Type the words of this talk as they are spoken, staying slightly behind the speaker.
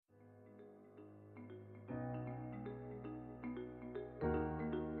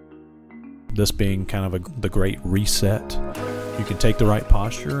this being kind of the great reset. You can take the right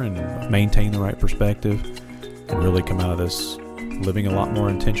posture and maintain the right perspective and really come out of this living a lot more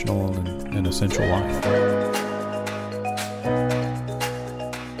intentional and essential life.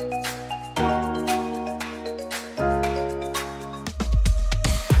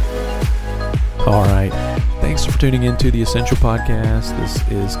 All right. Thanks for tuning into the Essential Podcast. This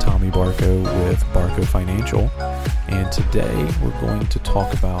is Tommy Barco with Barco Financial. And today we're going to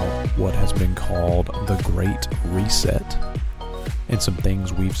talk about what has been called the Great Reset and some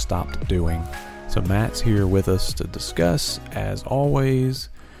things we've stopped doing. So Matt's here with us to discuss, as always.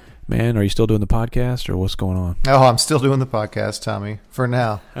 Man, are you still doing the podcast or what's going on? Oh, I'm still doing the podcast, Tommy, for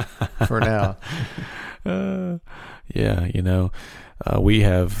now. Yeah, we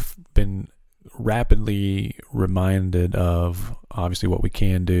have been rapidly reminded of obviously what we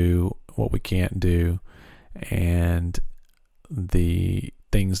can do, what we can't do, and the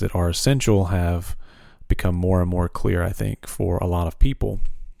things that are essential have become more and more clear, I think, for a lot of people.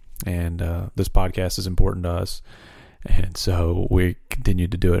 And this podcast is important to us, and so we continue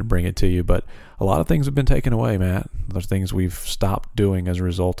to do it and bring it to you. But a lot of things have been taken away, Matt. There's things we've stopped doing as a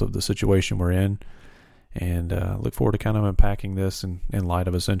result of the situation we're in, and look forward to kind of unpacking this in light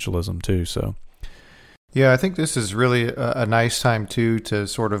of essentialism too. So, yeah, I think this is really a nice time too to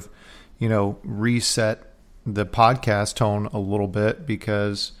sort of, reset the podcast tone a little bit,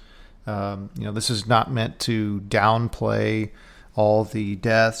 because this is not meant to downplay all the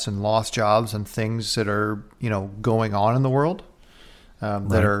deaths and lost jobs and things that are going on in the world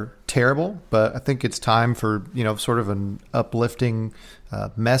that are terrible. But I think it's time for sort of an uplifting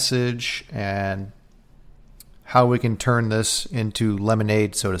message and how we can turn this into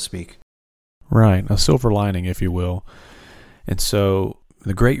lemonade, so to speak. Right, a silver lining, if you will. And so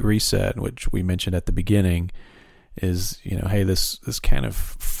the Great Reset, which we mentioned at the beginning, is, hey, this kind of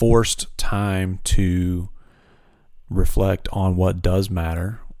forced time to reflect on what does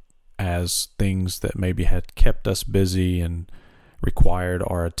matter, as things that maybe had kept us busy and required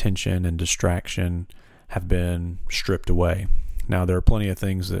our attention and distraction have been stripped away. Now, there are plenty of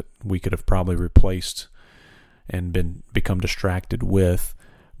things that we could have probably replaced and become distracted with,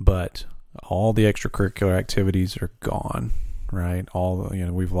 but all the extracurricular activities are gone, right?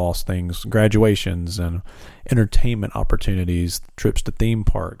 We've lost things, graduations and entertainment opportunities, trips to theme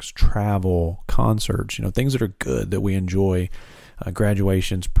parks, travel, concerts, things that are good that we enjoy,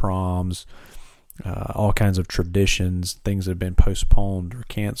 graduations, proms, all kinds of traditions, things that have been postponed or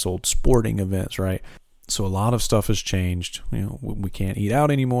canceled, sporting events, right? So a lot of stuff has changed. We can't eat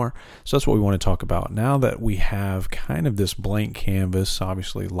out anymore. So that's what we want to talk about. Now that we have kind of this blank canvas,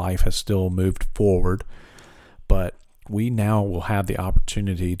 obviously life has still moved forward, but we now will have the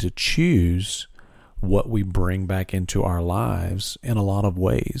opportunity to choose what we bring back into our lives in a lot of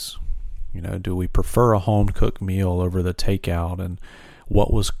ways. Do we prefer a home-cooked meal over the takeout, and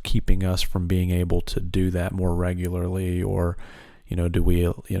what was keeping us from being able to do that more regularly? Or do we,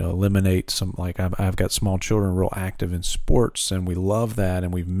 eliminate some, like I've got small children real active in sports, and we love that,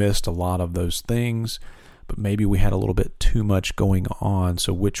 and we've missed a lot of those things, but maybe we had a little bit too much going on.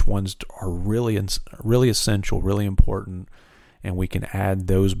 So which ones are really essential, really important, and we can add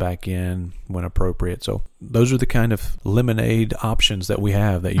those back in when appropriate. So those are the kind of lemonade options that we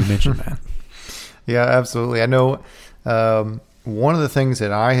have that you mentioned, Matt. Yeah, absolutely. I know one of the things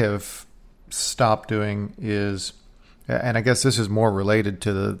that I have stopped doing is, and I guess this is more related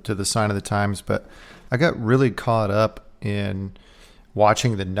to the sign of the times, but I got really caught up in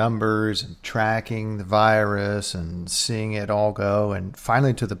watching the numbers and tracking the virus and seeing it all go, and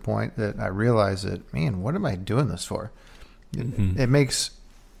finally to the point that I realized that, man, what am I doing this for? It makes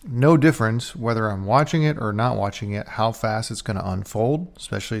no difference whether I'm watching it or not watching it, how fast it's going to unfold,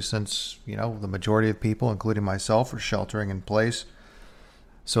 especially since, the majority of people, including myself, are sheltering in place.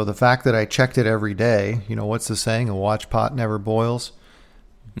 So the fact that I checked it every day, what's the saying? A watch pot never boils,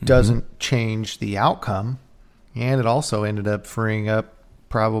 doesn't change the outcome. And it also ended up freeing up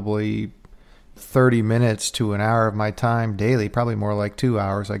probably 30 minutes to an hour of my time daily, probably more like 2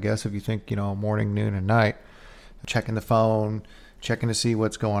 hours, I guess, if you think, morning, noon, and night, checking the phone, checking to see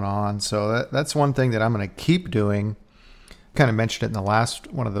what's going on. So that's one thing that I'm going to keep doing. Kind of mentioned it in the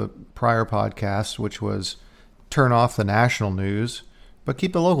last one of the prior podcasts, which was turn off the national news, but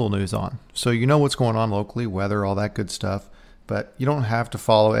keep the local news on. So you know what's going on locally, weather, all that good stuff, but you don't have to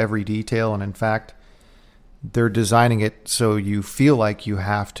follow every detail. And in fact, they're designing it so you feel like you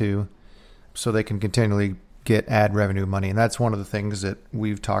have to, so they can continually get ad revenue money. And that's one of the things that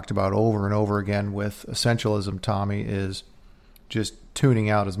we've talked about over and over again with essentialism, Tommy, is just tuning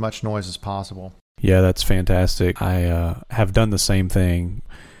out as much noise as possible. Yeah, that's fantastic. I have done the same thing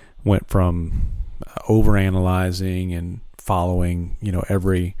went from overanalyzing and following,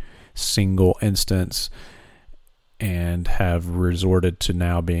 every single instance, and have resorted to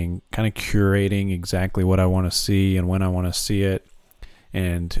now being kind of curating exactly what I want to see and when I want to see it.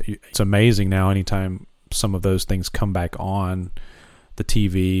 And it's amazing now, anytime some of those things come back on the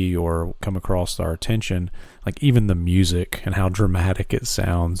TV or come across our attention, like even the music and how dramatic it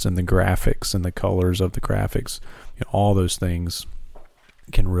sounds and the graphics and the colors of the graphics, all those things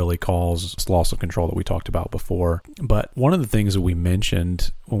can really cause loss of control that we talked about before. But one of the things that we mentioned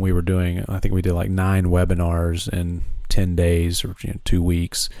when we were doing, I think we did like 9 webinars in 10 days or 2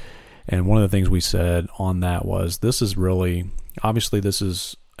 weeks. And one of the things we said on that was, this is an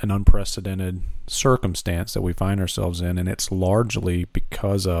unprecedented circumstance that we find ourselves in. And it's largely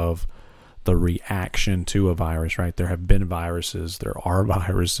because of the reaction to a virus, right? There have been viruses, there are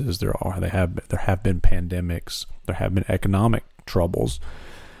viruses, there have been pandemics, there have been economic troubles,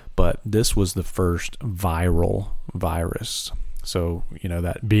 but this was the first viral virus. So,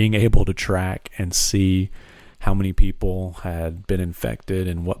 that being able to track and see how many people had been infected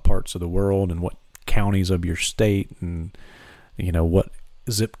in what parts of the world and what counties of your state and, what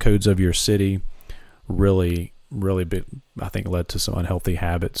zip codes of your city really big, I think, led to some unhealthy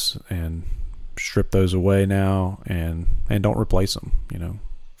habits. And strip those away now and don't replace them.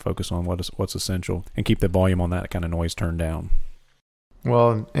 Focus on what's essential and keep the volume on that kind of noise turned down.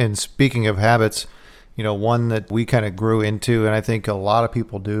 Well, and speaking of habits, one that we kind of grew into, and I think a lot of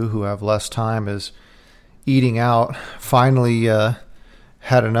people do who have less time, is eating out. Finally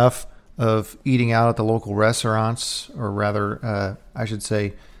had enough of eating out at the local restaurants, or rather, I should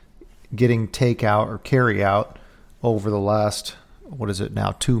say, getting takeout or carry out over the last,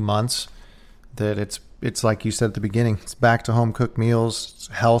 2 months, that it's like you said at the beginning, it's back to home cooked meals. It's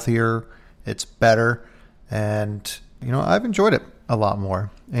healthier, it's better, and I've enjoyed it a lot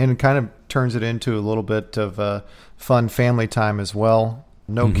more, and it kind of turns it into a little bit of fun family time as well.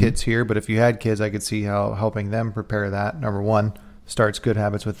 No kids here, but if you had kids, I could see how helping them prepare that, number one, starts good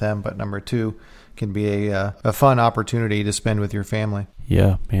habits with them, but number two, can be a fun opportunity to spend with your family.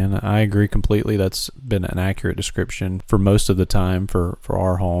 Yeah, man, I agree completely. That's been an accurate description for most of the time for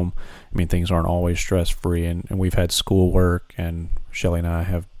our home. I mean, things aren't always stress-free, and we've had schoolwork, and Shelly and I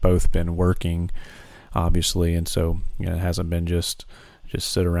have both been working, obviously, and so it hasn't been just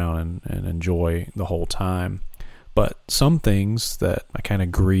sit around and enjoy the whole time. But some things that I kind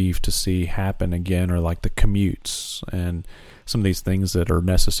of grieve to see happen again are like the commutes and some of these things that are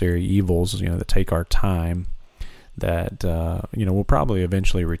necessary evils, that take our time, that, will probably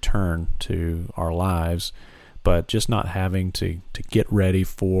eventually return to our lives, but just not having to get ready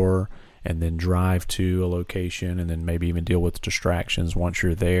for and then drive to a location and then maybe even deal with distractions once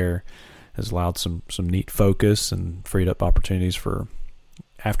you're there has allowed some neat focus and freed up opportunities for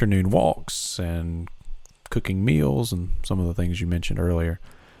afternoon walks and cooking meals and some of the things you mentioned earlier.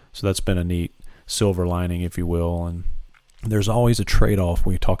 So that's been a neat silver lining, if you will. And there's always a trade-off.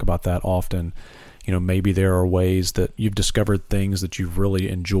 We talk about that often. Maybe there are ways that you've discovered things that you've really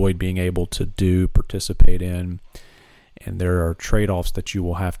enjoyed being able to do, participate in, and there are trade-offs that you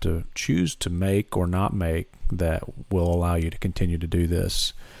will have to choose to make or not make that will allow you to continue to do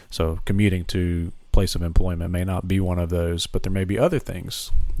this. So commuting to place of employment may not be one of those, but there may be other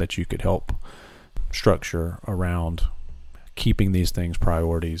things that you could help structure around keeping these things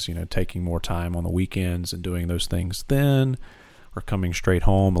priorities, taking more time on the weekends and doing those things then, or coming straight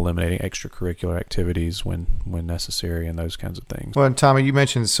home, eliminating extracurricular activities when necessary, and those kinds of things. Well, and Tommy, you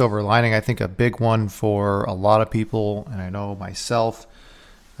mentioned silver lining. I think a big one for a lot of people, and I know myself,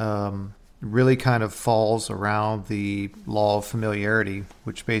 really kind of falls around the law of familiarity,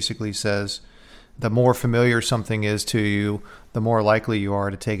 which basically says the more familiar something is to you, the more likely you are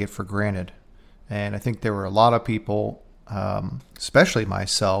to take it for granted. And I think there were a lot of people, especially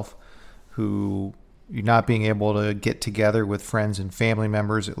myself, who not being able to get together with friends and family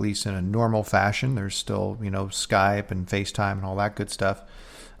members, at least in a normal fashion. There's still, Skype and FaceTime and all that good stuff.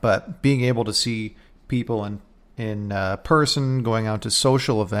 But being able to see people in person, going out to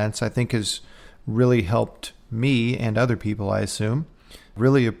social events, I think has really helped me and other people, I assume,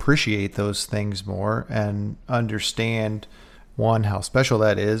 really appreciate those things more and understand, one, how special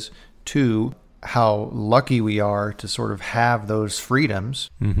that is, two, how lucky we are to sort of have those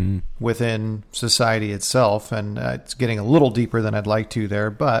freedoms within society itself. And it's getting a little deeper than I'd like to there.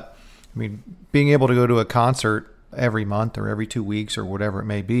 But, I mean, being able to go to a concert every month or every 2 weeks or whatever it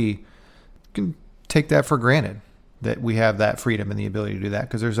may be, you can take that for granted that we have that freedom and the ability to do that,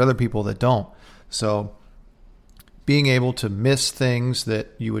 because there's other people that don't. So being able to miss things that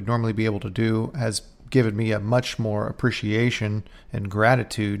you would normally be able to do has given me a much more appreciation and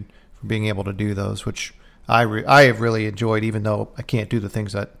gratitude for being able to do those, which I have really enjoyed, even though I can't do the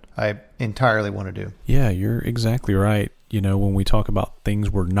things that I entirely want to do. Yeah, you're exactly right. When we talk about things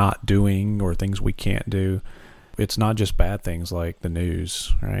we're not doing or things we can't do, it's not just bad things like the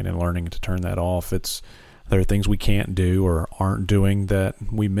news, right? And learning to turn that off. There are things we can't do or aren't doing that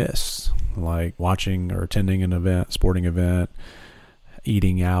we miss, like watching or attending an event, sporting event,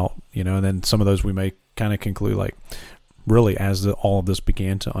 eating out, and then some of those we may kind of conclude, like, really, as all of this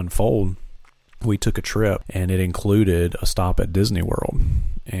began to unfold, we took a trip and it included a stop at Disney World.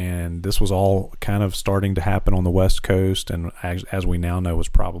 And this was all kind of starting to happen on the West Coast, and as we now know, was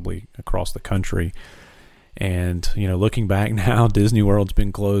probably across the country. And, looking back now, Disney World's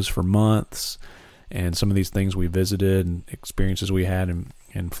been closed for months, and some of these things we visited and experiences we had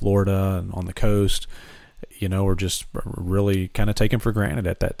in Florida and on the coast, were just really kind of taken for granted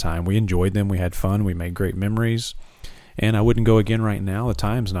at that time. We enjoyed them. We had fun. We made great memories. And I wouldn't go again right now. The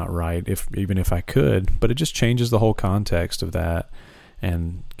time's not right, even if I could. But it just changes the whole context of that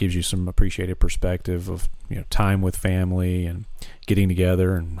and gives you some appreciated perspective of time with family and getting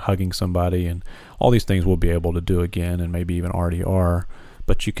together and hugging somebody, and all these things we'll be able to do again, and maybe even already are.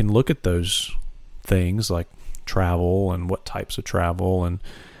 But you can look at those things like travel and what types of travel and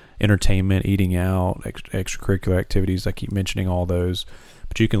entertainment, eating out, extracurricular activities. I keep mentioning all those.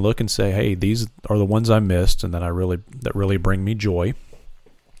 But you can look and say, hey, these are the ones I missed and that really bring me joy,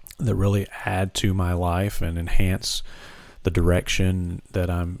 that really add to my life and enhance the direction that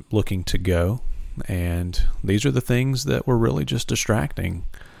I'm looking to go. And these are the things that were really just distracting,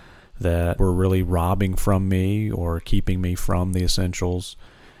 that were really robbing from me or keeping me from the essentials.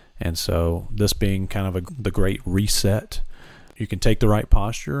 And so this being kind of the great reset, you can take the right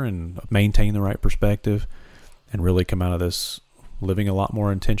posture and maintain the right perspective and really come out of this living a lot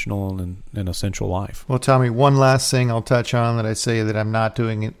more intentional and essential life. Well, Tommy, one last thing I'll touch on that I say that I'm not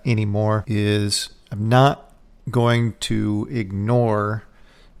doing it anymore is I'm not going to ignore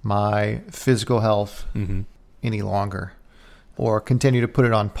my physical health any longer or continue to put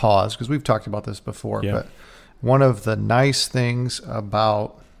it on pause, because we've talked about this before. Yeah. But one of the nice things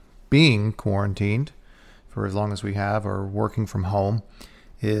about being quarantined for as long as we have, or working from home,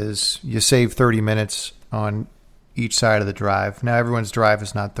 is you save 30 minutes on each side of the drive. Now, everyone's drive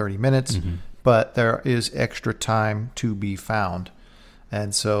is not 30 minutes, but there is extra time to be found.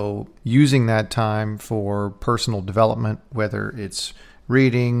 And so using that time for personal development, whether it's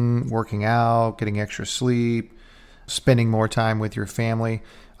reading, working out, getting extra sleep, spending more time with your family,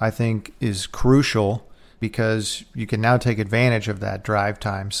 I think is crucial, because you can now take advantage of that drive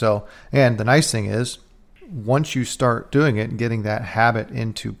time. So, and the nice thing is, once you start doing it and getting that habit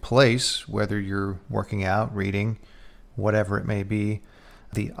into place, whether you're working out, reading, whatever it may be,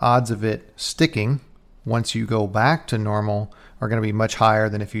 the odds of it sticking once you go back to normal are going to be much higher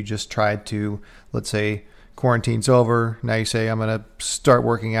than if you just tried to, let's say, quarantine's over. Now you say, I'm going to start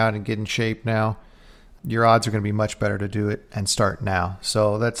working out and get in shape now. Your odds are going to be much better to do it and start now.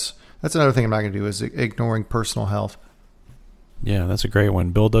 So that's another thing I'm not going to do, is ignoring personal health. Yeah, that's a great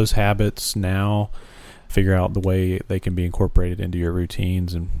one. Build those habits now. Figure out the way they can be incorporated into your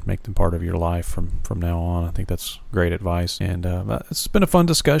routines and make them part of your life from now on. I think that's great advice. And it's been a fun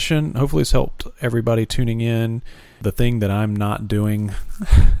discussion. Hopefully it's helped everybody tuning in. The thing that I'm not doing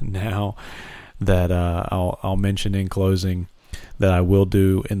now that I'll mention in closing that I will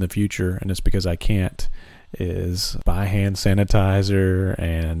do in the future, and it's because I can't, is buy hand sanitizer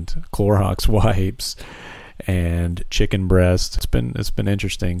and Clorox wipes and chicken breast. It's been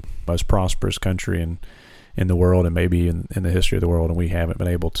interesting. Most prosperous country in the world, and maybe in the history of the world, and we haven't been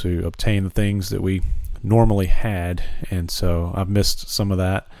able to obtain the things that we normally had. And so I've missed some of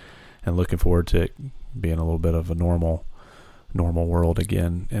that, and looking forward to it being a little bit of a normal world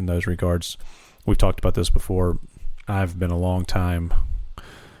again in those regards. We've talked about this before. I've been a long time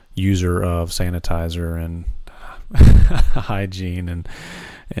user of sanitizer and hygiene,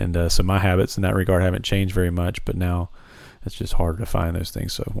 and so my habits in that regard haven't changed very much, but now it's just harder to find those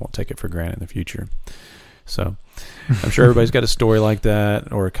things, so I won't take it for granted in the future. So I'm sure everybody's got a story like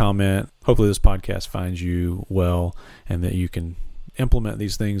that or a comment. Hopefully this podcast finds you well, and that you can implement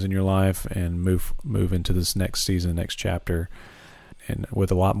these things in your life and move into this next season, next chapter, and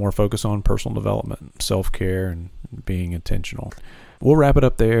with a lot more focus on personal development, self-care, and being intentional. We'll wrap it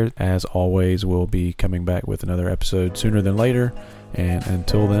up there. As always, we'll be coming back with another episode sooner than later. And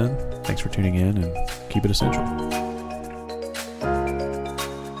until then, thanks for tuning in, and keep it essential.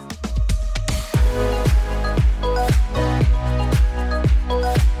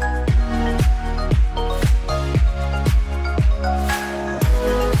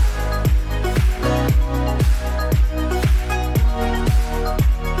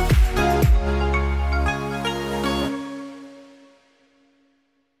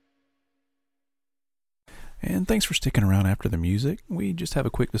 And thanks for sticking around after the music. We just have a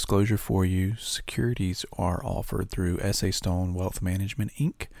quick disclosure for you. Securities are offered through SA Stone Wealth Management,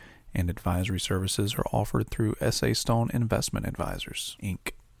 Inc., and advisory services are offered through SA Stone Investment Advisors,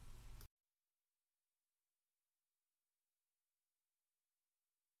 Inc.